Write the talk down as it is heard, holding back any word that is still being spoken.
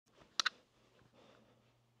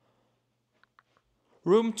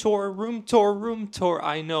Room tour, room tour, room tour.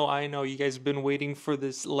 I know. You guys have been waiting for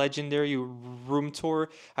this legendary room tour.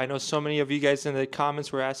 I know so many of you guys in the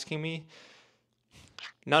comments were asking me.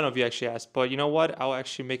 None of you actually asked, but you know what? I'll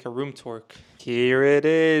actually make a room tour. Here it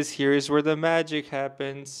is. Here's where the magic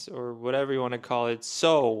happens, or whatever you want to call it.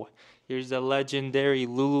 So, here's the legendary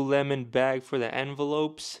Lululemon bag for the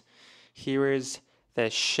envelopes. Here is the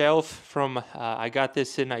shelf from, I got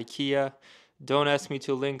this in IKEA. Don't ask me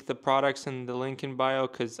to link the products in the link in bio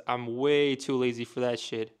because I'm way too lazy for that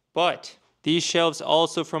shit. But these shelves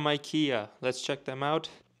also from IKEA. Let's check them out.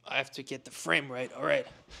 I have to get the frame right. All right.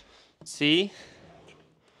 See?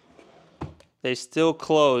 They still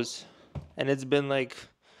close. And it's been like,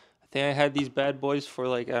 I think I had these bad boys for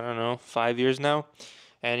like, I don't know, 5 years now.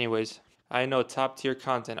 Anyways, I know, top tier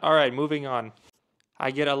content. All right, moving on. I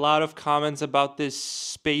get a lot of comments about this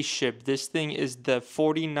spaceship. This thing is the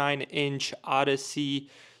 49-inch Odyssey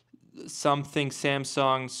something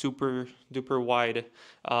Samsung super duper wide.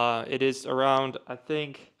 It is around, I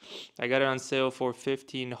think I got it on sale for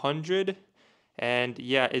 1500, and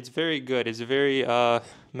yeah, it's very good. It's very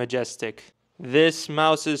majestic. This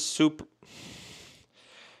mouse is super.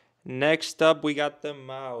 Next up, we got the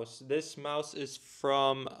mouse. This mouse is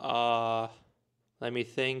from let me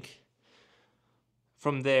think.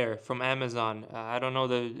 From Amazon. I don't know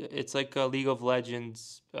it's like a League of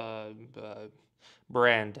Legends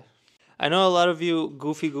brand. I know a lot of you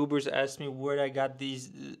goofy goobers asked me where I got this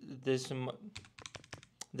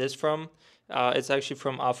from. It's actually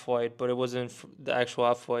from Off-White, but it wasn't the actual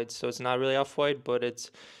Off-White, so it's not really Off-White, but it's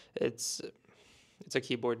a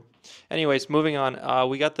keyboard. Anyways, moving on.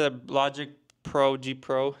 We got the Logic Pro G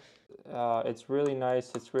Pro. It's really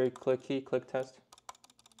nice. It's very clicky. Click test.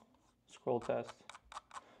 Scroll test.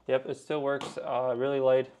 Yep, it still works. Really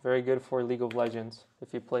light. Very good for League of Legends,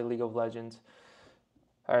 if you play League of Legends.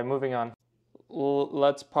 Alright, moving on.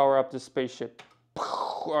 Let's power up the spaceship.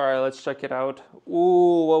 Alright, let's check it out.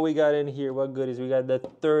 Ooh, what we got in here? What goodies? We got the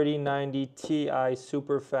 3090 Ti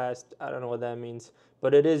super fast. I don't know what that means,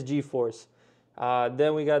 but it is GeForce.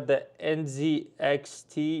 Then we got the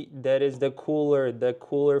NZXT. That is the cooler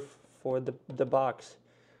for the box.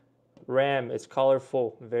 RAM, it's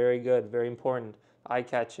colorful. Very good, very important.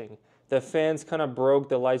 Eye-catching. The fans kind of broke.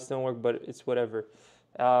 The lights don't work, but it's whatever.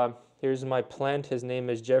 Here's my plant. His name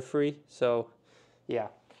is Jeffrey. So, yeah.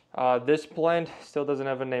 This plant still doesn't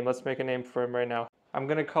have a name. Let's make a name for him right now. I'm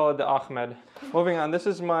going to call it the Ahmed. Moving on. This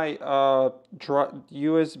is my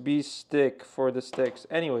USB stick for the sticks.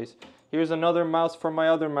 Anyways, here's another mouse for my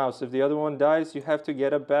other mouse. If the other one dies, you have to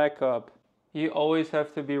get a backup. You always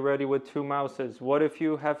have to be ready with two mouses. What if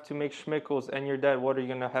you have to make schmickles and you're dead? What, are you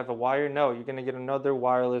going to have a wire? No, you're going to get another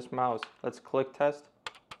wireless mouse. Let's click test.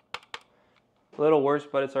 A little worse,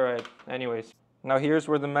 but it's alright. Anyways, now here's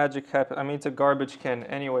where the magic happens. I mean, it's a garbage can.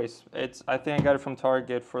 Anyways, I think I got it from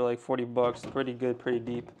Target for like 40 bucks. Pretty good, pretty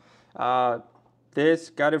deep. This,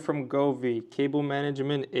 got it from Govee. Cable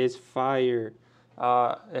management is fire.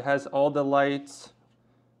 It has all the lights,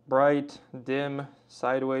 bright, dim,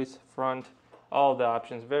 sideways, front, all the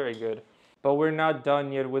options. Very good. But we're not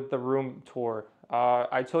done yet with the room tour.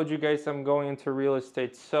 I told you guys I'm going into real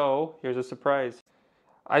estate, so here's a surprise.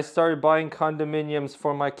 I started buying condominiums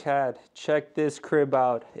for my cat. Check this crib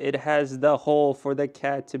out. It has the hole for the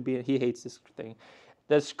cat to be, he hates this thing.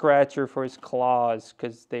 The scratcher for his claws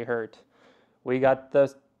because they hurt. We got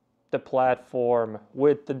the platform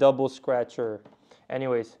with the double scratcher.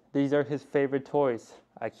 Anyways, these are his favorite toys.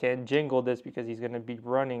 I can't jingle this because he's going to be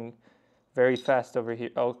running very fast over here.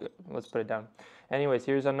 Oh, let's put it down. Anyways,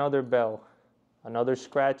 here's another bell, another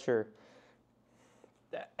scratcher,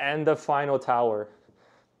 and the final tower.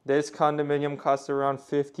 This condominium costs around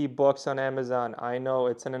 50 bucks on Amazon. I know,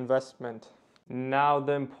 it's an investment. Now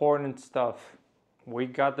the important stuff. We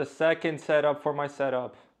got the second setup for my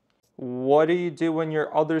setup. What do you do when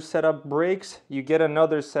your other setup breaks? You get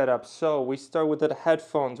another setup. So we start with the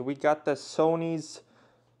headphones. We got the Sony's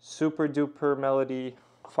Super Duper Melody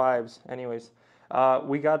 5s. Anyways,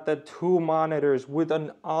 we got the two monitors with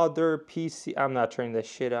another PC. I'm not turning this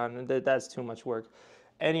shit on. That's too much work.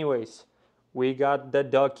 Anyways, we got the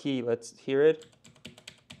ducky. Let's hear it.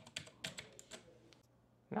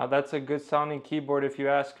 Now that's a good sounding keyboard if you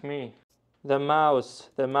ask me. The mouse.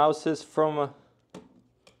 The mouse is from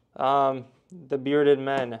the bearded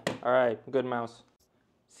man. All right, good mouse.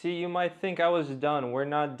 See, you might think I was done. We're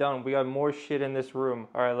not done. We got more shit in this room.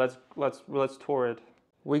 All right, let's tour it.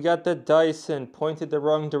 We got the Dyson, pointed the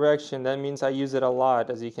wrong direction. That means I use it a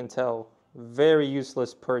lot, as you can tell. Very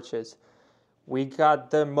useless purchase. We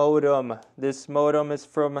got the modem. This modem is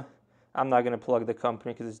from I'm not gonna plug the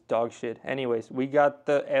company because it's dog shit. Anyways, we got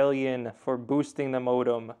the Alien for boosting the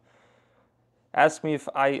modem. Ask me if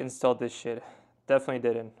I installed this shit. Definitely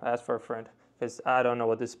didn't. Ask for a friend because I don't know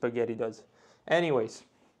what this spaghetti does. Anyways,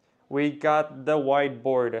 we got the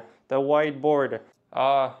whiteboard. The whiteboard.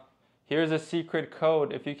 Here's a secret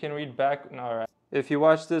code. If you can read back, alright. If you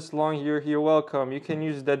watch this long, you're welcome. You can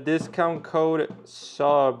use the discount code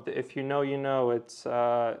subbed. If you know, you know. It's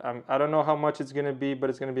I don't know how much it's gonna be, but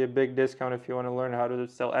it's gonna be a big discount if you want to learn how to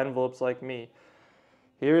sell envelopes like me.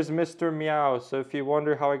 Here's Mr. Meow. So if you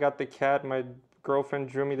wonder how I got the cat, my girlfriend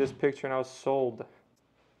drew me this picture and I was sold.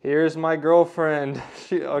 Here's my girlfriend.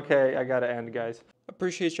 Okay, I gotta end, guys.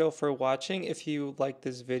 Appreciate y'all for watching. If you like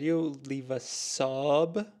this video, leave a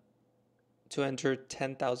sub to enter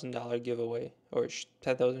 $10,000 giveaway or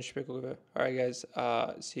 10,000 Schmickel giveaway. All right, guys.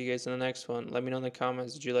 See you guys in the next one. Let me know in the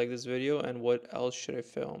comments. Did you like this video and what else should I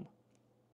film?